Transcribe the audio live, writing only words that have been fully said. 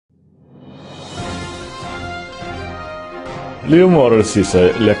Leo Motors is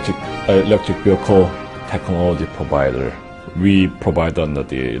an electric vehicle technology provider. We provide the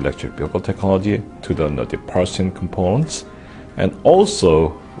electric vehicle technology to the parts and components, and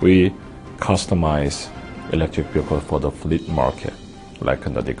also we customize electric vehicles for the fleet market, like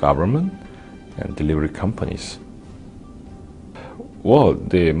the government and delivery companies. Well,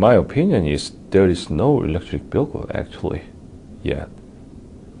 my opinion is there is no electric vehicle actually yet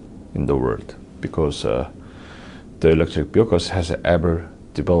in the world, because the electric vehicles has ever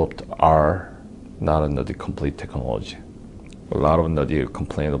developed are not the complete technology. A lot of the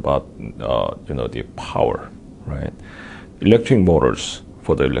complain about the power, right? Electric motors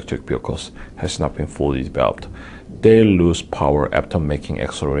for the electric vehicles has not been fully developed. They lose power after making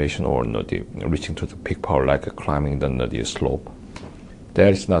acceleration or reaching to the peak power, like climbing the slope.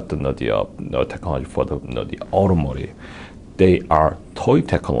 That is not the technology for the automotive. They are toy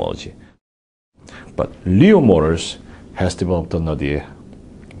technology. But Leo Motors has developed the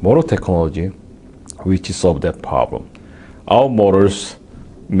motor technology which solves that problem. Our motors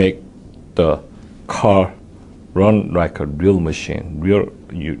make the car run like a real machine,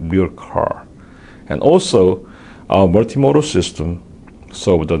 real car. And also, our multimodal system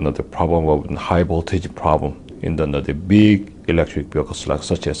solves the problem of high voltage problem in the big electric vehicles, like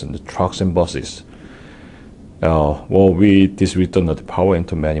such as in the trucks and buses. We distribute the power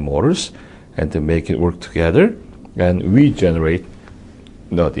into many motors and to make it work together, and we generate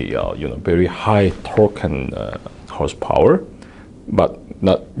very high torque and horsepower, but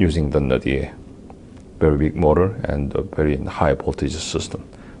not using the very big motor and a very high voltage system.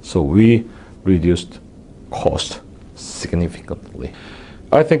 So we reduced cost significantly.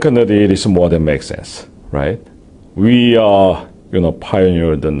 I think it is more than makes sense, right? We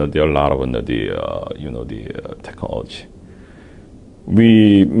pioneered a lot of the technology.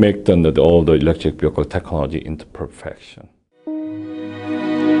 We make all the electric vehicle technology into perfection.